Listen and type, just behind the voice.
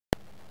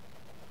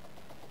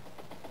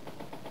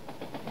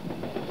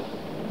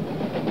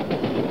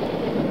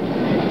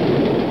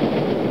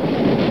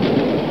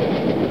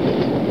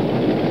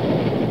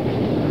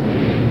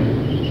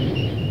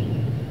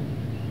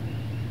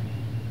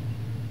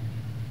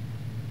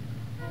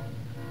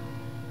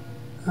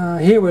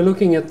Here we're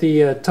looking at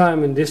the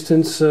time and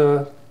distance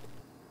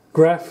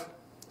graph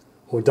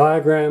or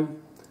diagram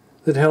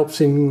that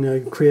helps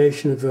in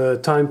creation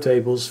of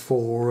timetables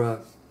for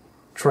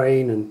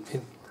train and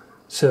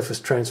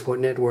surface transport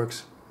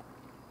networks.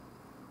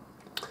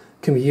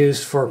 Can be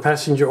used for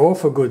passenger or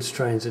for goods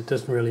trains. It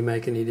doesn't really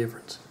make any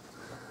difference.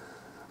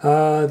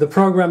 The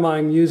program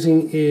I'm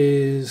using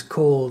is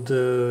called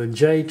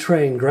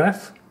JTrain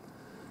Graph.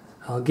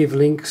 I'll give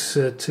links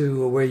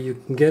to where you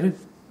can get it.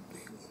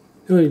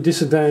 The only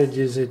disadvantage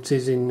is it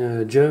is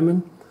in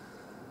German,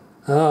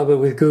 but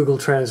with Google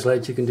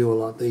Translate you can do a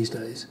lot these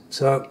days.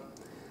 So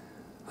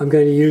I'm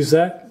going to use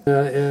that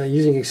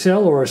using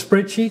Excel or a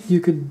spreadsheet. You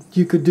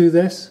could do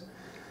this.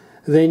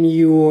 Then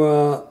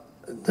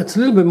that's a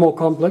little bit more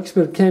complex,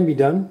 but it can be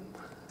done.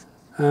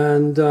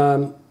 And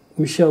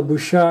Michel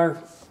Bouchard,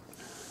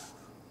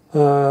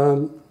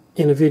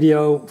 in a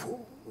video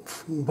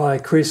by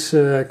Chris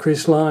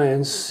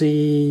Lyons,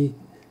 CLVN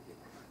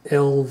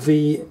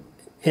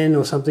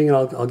or something, and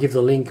I'll give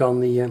the link on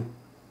the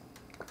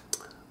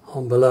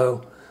on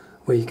below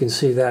where you can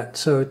see that.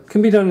 So it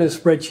can be done in a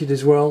spreadsheet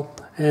as well,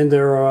 and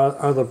there are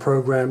other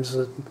programs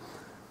that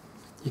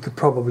you could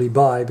probably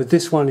buy, but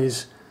this one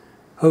is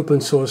open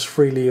source,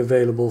 freely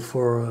available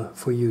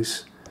for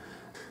use.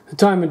 The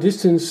time and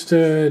distance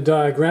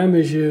diagram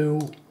is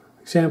the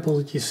example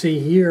that you see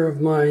here of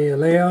my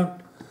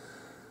layout.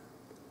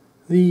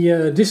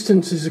 The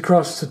distance is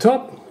across the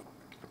top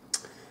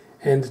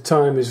and the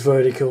time is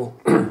vertical.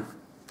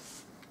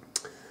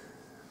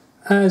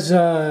 As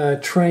a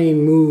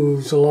train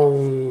moves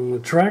along the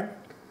track,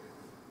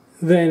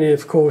 then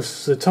of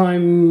course the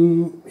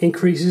time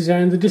increases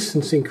and the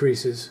distance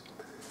increases.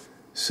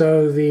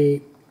 So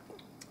the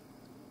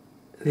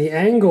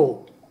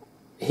angle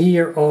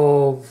here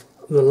of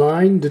the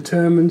line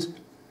determines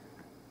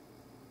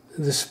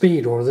the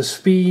speed, or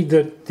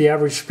the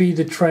average speed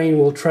the train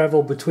will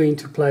travel between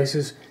two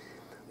places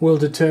will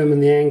determine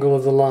the angle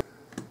of the line.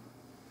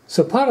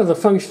 So part of the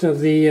function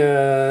of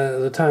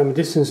the time and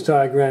distance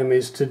diagram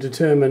is to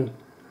determine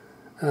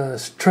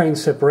train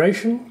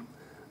separation,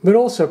 but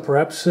also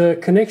perhaps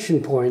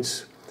connection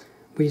points.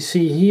 We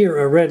see here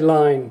a red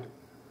line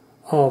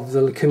of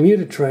the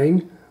commuter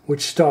train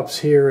which stops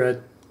here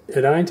at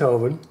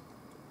Eindhoven,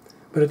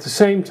 but at the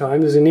same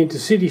time there's an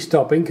intercity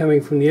stopping coming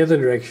from the other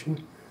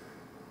direction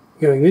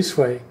going this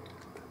way.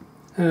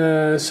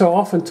 So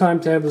often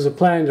timetables are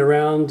planned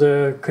around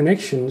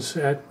connections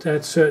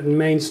at certain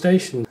main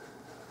stations.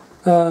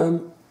 So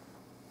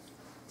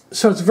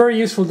it's a very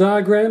useful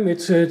diagram.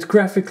 It's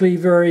graphically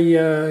very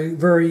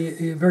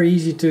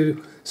easy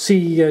to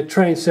see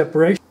train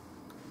separation.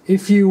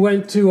 If you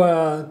went to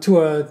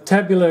a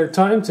tabular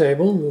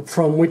timetable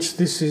from which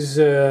this is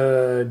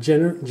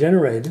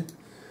generated,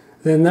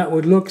 then that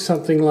would look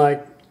something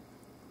like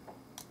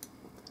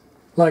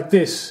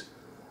this.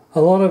 A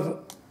lot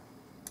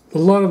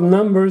of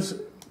numbers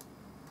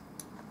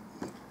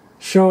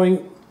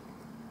showing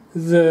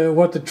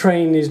what the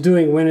train is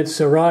doing when it's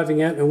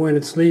arriving at and when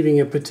it's leaving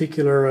a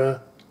particular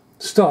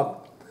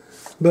stop.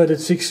 But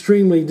it's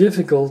extremely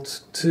difficult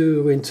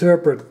to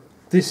interpret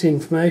this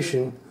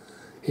information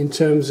in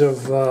terms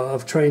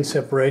of train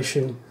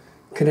separation,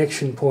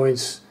 connection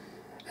points,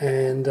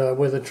 and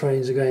whether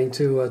trains are going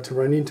to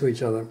run into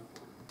each other.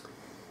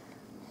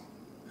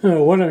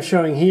 What I'm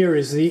showing here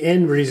is the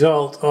end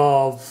result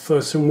of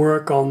some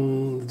work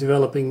on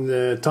developing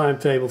the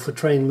timetable for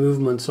train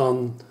movements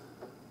on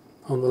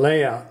the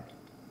layout.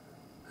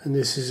 And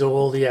this is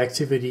all the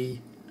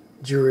activity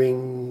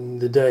during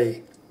the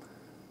day.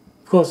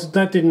 Of course,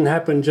 that didn't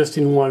happen just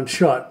in one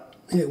shot.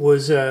 It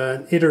was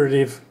an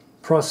iterative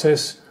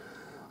process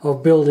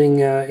of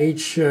building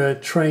each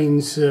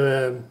train's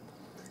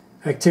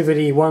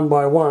activity one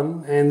by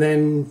one, and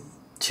then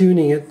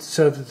tuning it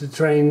so that the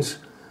trains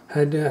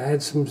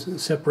had some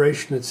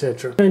separation,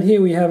 etc. And here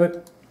we have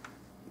it,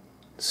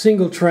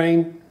 single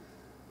train,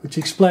 which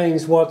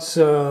explains what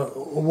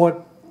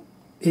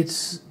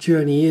its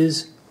journey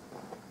is.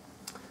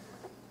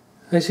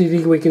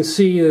 Basically, we can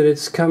see that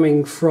it's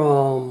coming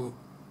from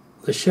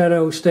the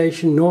Shadow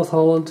Station, North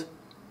Holland,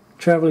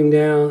 travelling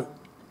down.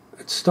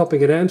 It's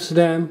stopping at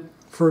Amsterdam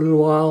for a little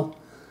while,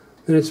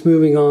 then it's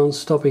moving on,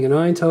 stopping at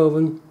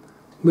Eindhoven,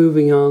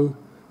 moving on,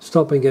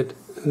 stopping at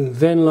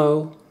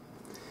Venlo,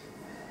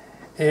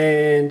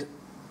 and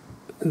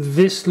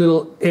this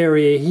little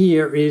area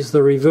here is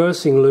the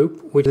reversing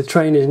loop, which the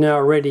train is now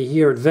ready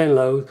here at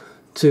Venlo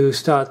to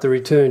start the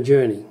return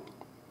journey.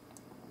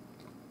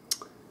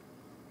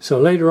 So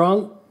later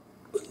on,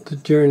 the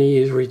journey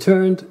is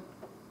returned,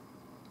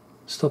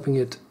 stopping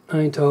at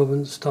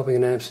Eindhoven, stopping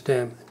in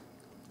Amsterdam,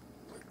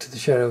 to the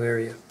Shadow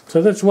area.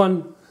 So that's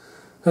one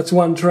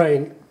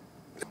train.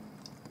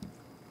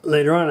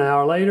 Later on, an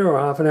hour later or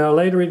half an hour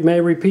later, it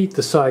may repeat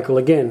the cycle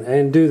again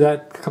and do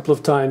that a couple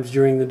of times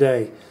during the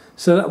day.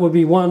 So that would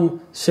be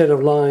one set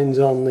of lines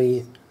on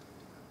the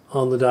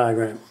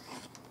diagram.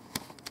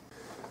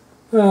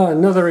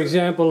 Another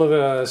example of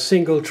a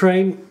single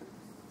train.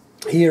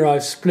 Here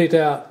I've split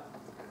out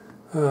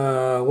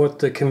what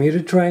the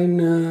commuter train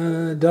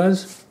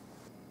does.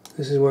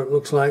 This is what it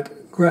looks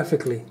like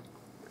graphically.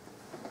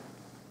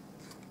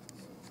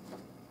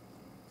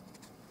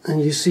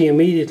 And you see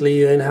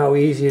immediately then how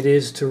easy it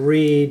is to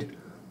read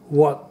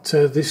what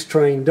this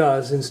train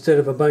does instead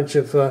of a bunch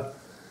of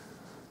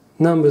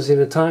numbers in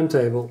a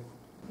timetable.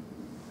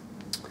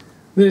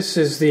 This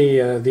is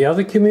the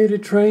other commuter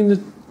train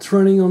that's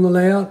running on the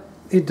layout.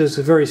 It does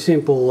a very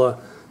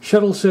simple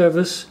shuttle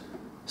service,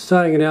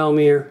 starting at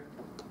Almere,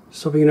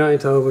 stopping in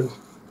Eindhoven,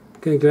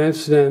 going to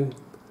Amsterdam,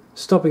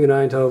 stopping in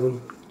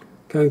Eindhoven,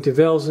 going to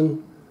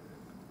Velzen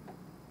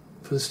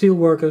for the steel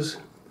workers,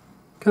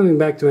 coming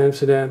back to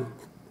Amsterdam,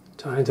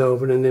 to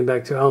Eindhoven, and then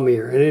back to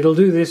Almere. And it'll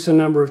do this a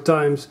number of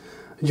times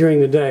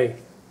during the day.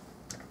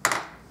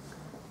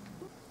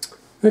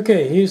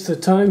 Okay, here's the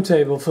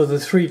timetable for the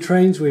 3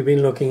 trains we've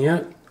been looking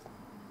at.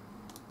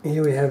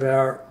 Here we have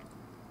our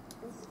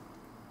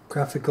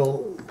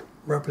graphical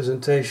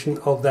representation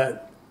of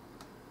that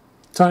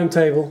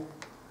timetable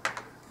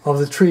of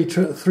the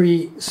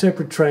three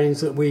separate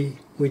trains that we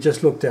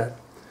just looked at.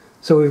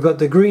 So we've got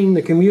the green,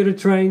 the commuter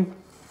train,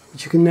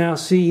 which you can now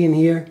see in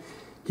here.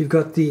 You've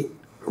got the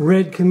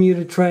red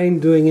commuter train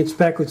doing its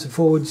backwards and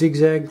forwards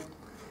zigzag,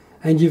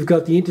 and you've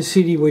got the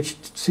intercity, which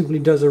simply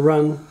does a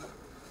run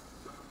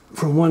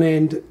from one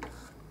end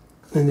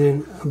and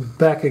then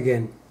back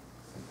again.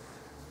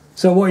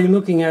 So what you're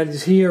looking at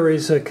here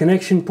is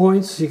connection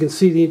points. You can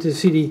see the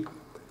intercity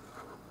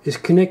is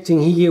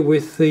connecting here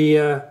with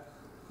the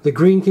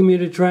green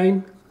commuter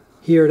train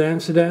here at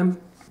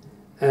Amsterdam,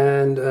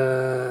 and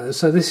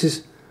so this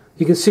is,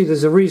 you can see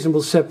there's a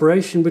reasonable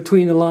separation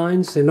between the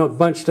lines. They're not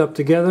bunched up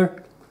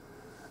together.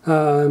 There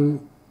are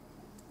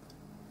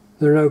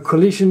no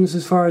collisions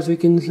as far as we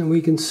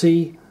can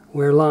see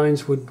where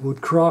lines would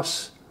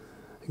cross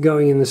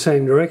going in the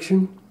same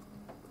direction.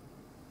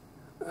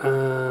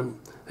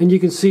 And you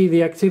can see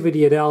the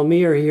activity at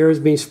Almere here has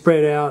been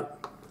spread out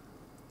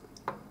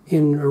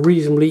in a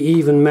reasonably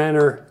even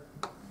manner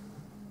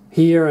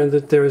here, and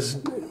that there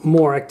is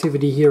more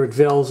activity here at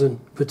Velzen,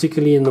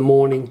 particularly in the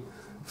morning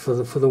for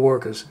the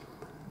workers.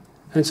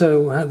 And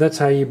so that's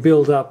how you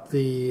build up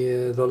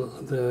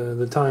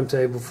the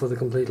timetable for the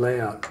complete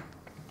layout.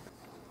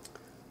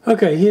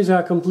 Okay, here's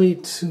our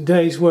complete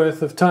day's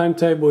worth of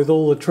timetable with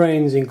all the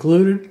trains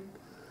included.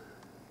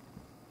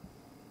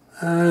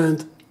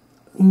 And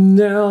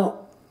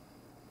now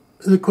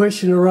the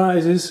question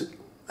arises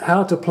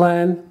how to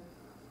plan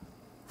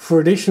for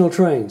additional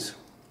trains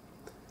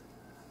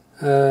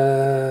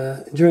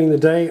during the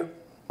day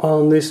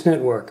on this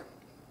network.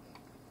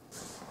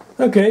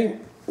 Okay,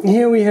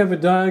 here we have a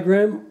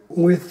diagram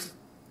with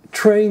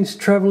trains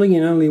traveling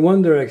in only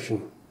one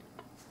direction.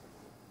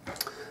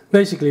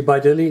 Basically by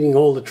deleting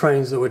all the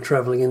trains that were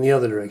traveling in the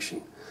other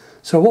direction.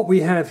 So what we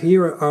have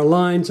here are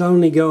lines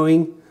only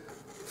going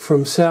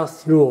from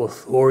south to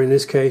north, or in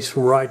this case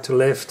from right to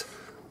left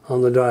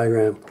on the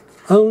diagram.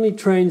 Only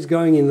trains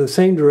going in the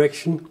same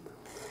direction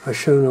are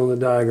shown on the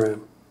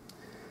diagram.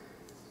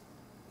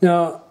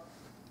 Now,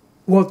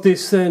 what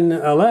this then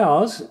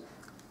allows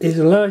is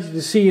it allows you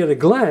to see at a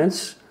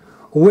glance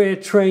where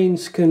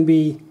trains can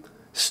be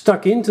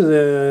stuck into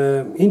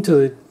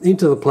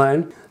the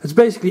plan. It's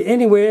basically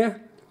anywhere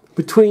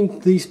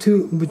between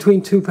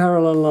two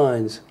parallel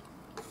lines.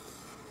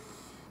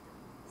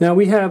 Now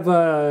we have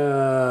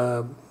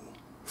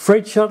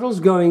freight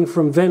shuttles going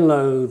from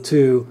Venlo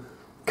to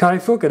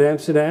Kaifuk at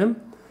Amsterdam.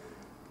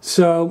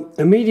 So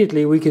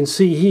immediately we can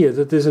see here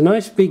that there's a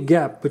nice big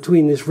gap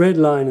between this red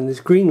line and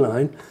this green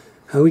line,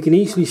 and we can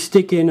easily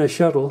stick in a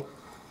shuttle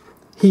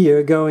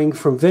here going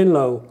from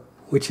Venlo,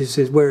 which is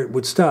where it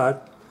would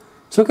start.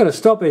 It's not going to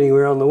stop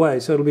anywhere on the way,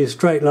 so it'll be a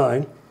straight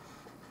line,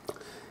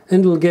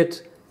 and it'll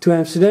get to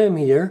Amsterdam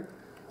here,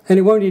 and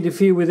it won't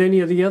interfere with any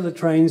of the other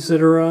trains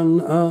that are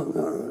on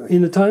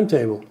in the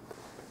timetable.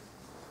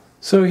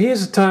 So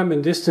here's a time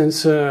and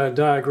distance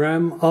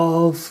diagram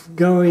of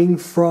going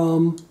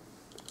from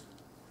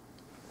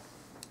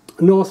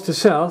north to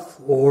south,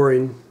 or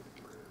in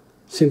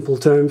simple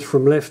terms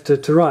from left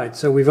to right.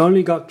 So we've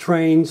only got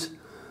trains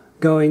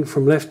going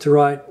from left to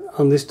right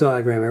on this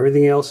diagram.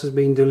 Everything else has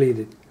been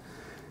deleted.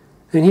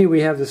 And here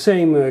we have the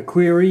same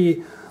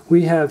query.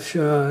 We have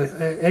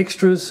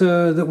extras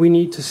that we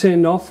need to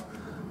send off.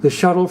 The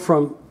shuttle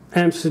from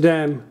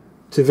Amsterdam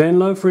to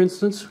Venlo, for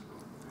instance.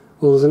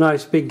 Well, there's a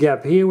nice big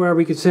gap here where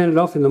we could send it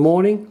off in the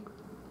morning,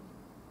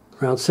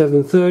 around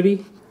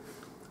 7:30.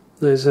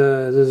 There's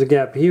a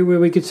gap here where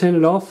we could send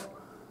it off,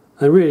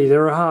 and really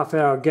there are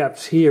half-hour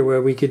gaps here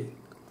where we could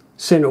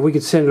send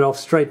it off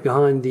straight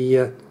behind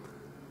the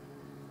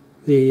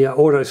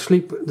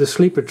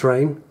sleeper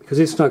train, because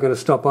it's not going to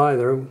stop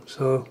either,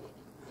 so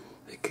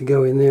it could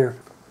go in there.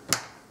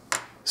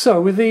 So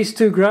with these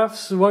two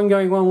graphs, one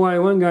going one way,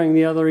 one going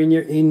the other,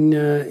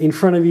 in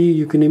front of you,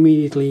 you can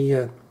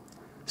immediately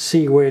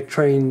see where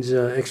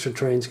extra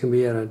trains can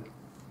be added.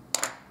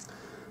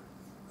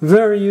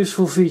 Very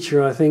useful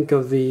feature, I think,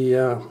 of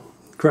the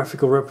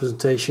graphical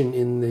representation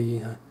in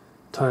the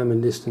time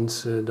and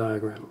distance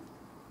diagram.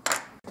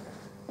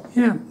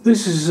 Yeah,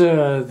 this is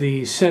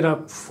the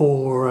setup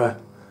for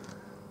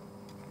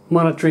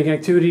monitoring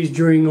activities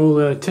during all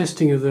the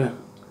testing of the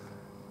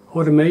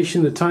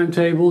automation, the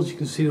timetables. You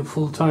can see the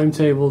full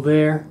timetable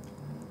there.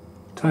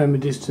 Time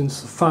and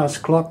distance, the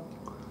fast clock,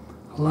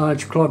 a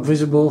large clock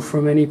visible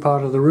from any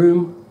part of the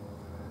room,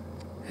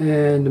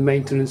 and the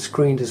maintenance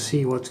screen to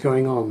see what's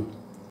going on.